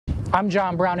I'm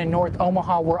John Brown in North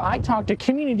Omaha, where I talk to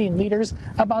community leaders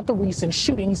about the recent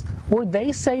shootings, where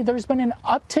they say there's been an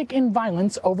uptick in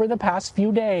violence over the past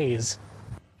few days.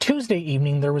 Tuesday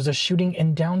evening, there was a shooting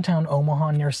in downtown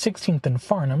Omaha near 16th and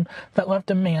Farnham that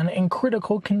left a man in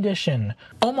critical condition.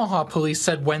 Omaha police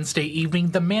said Wednesday evening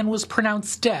the man was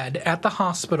pronounced dead at the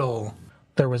hospital.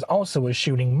 There was also a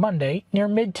shooting Monday near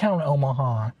Midtown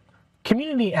Omaha.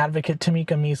 Community advocate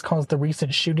Tamika Meese calls the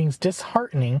recent shootings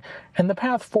disheartening, and the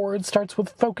path forward starts with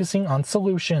focusing on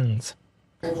solutions.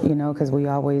 Because we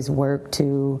always work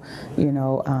to,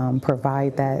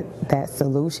 provide that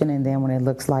solution, and then when it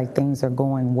looks like things are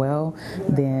going well,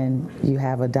 then you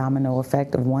have a domino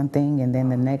effect of one thing and then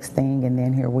the next thing, and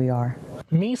then here we are.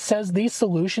 Meese says these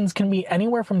solutions can be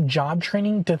anywhere from job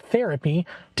training to therapy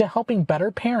to helping better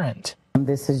parent.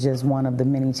 This is just one of the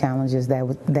many challenges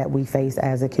that we face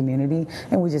as a community,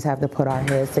 and we just have to put our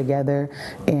heads together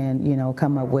and,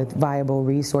 come up with viable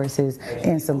resources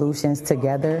and solutions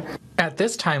together. At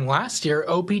this time last year,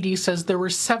 OPD says there were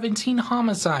 17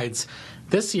 homicides.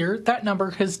 This year, that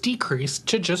number has decreased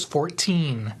to just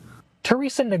 14.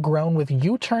 Teresa Negron with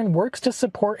U-Turn works to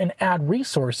support and add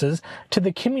resources to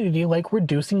the community, like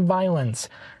reducing violence.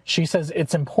 She says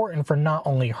it's important for not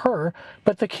only her,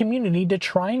 but the community to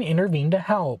try and intervene to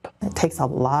help. It takes a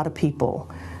lot of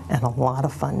people and a lot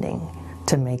of funding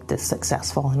to make this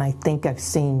successful, and I think I've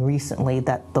seen recently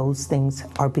that those things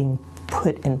are being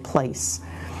put in place.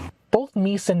 Both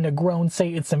Meese and Negron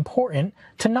say it's important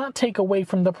to not take away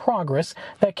from the progress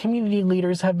that community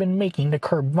leaders have been making to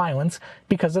curb violence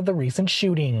because of the recent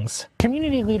shootings.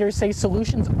 Community leaders say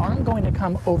solutions aren't going to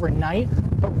come overnight,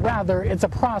 but rather it's a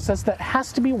process that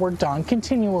has to be worked on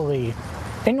continually.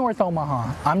 In North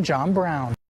Omaha, I'm John Brown.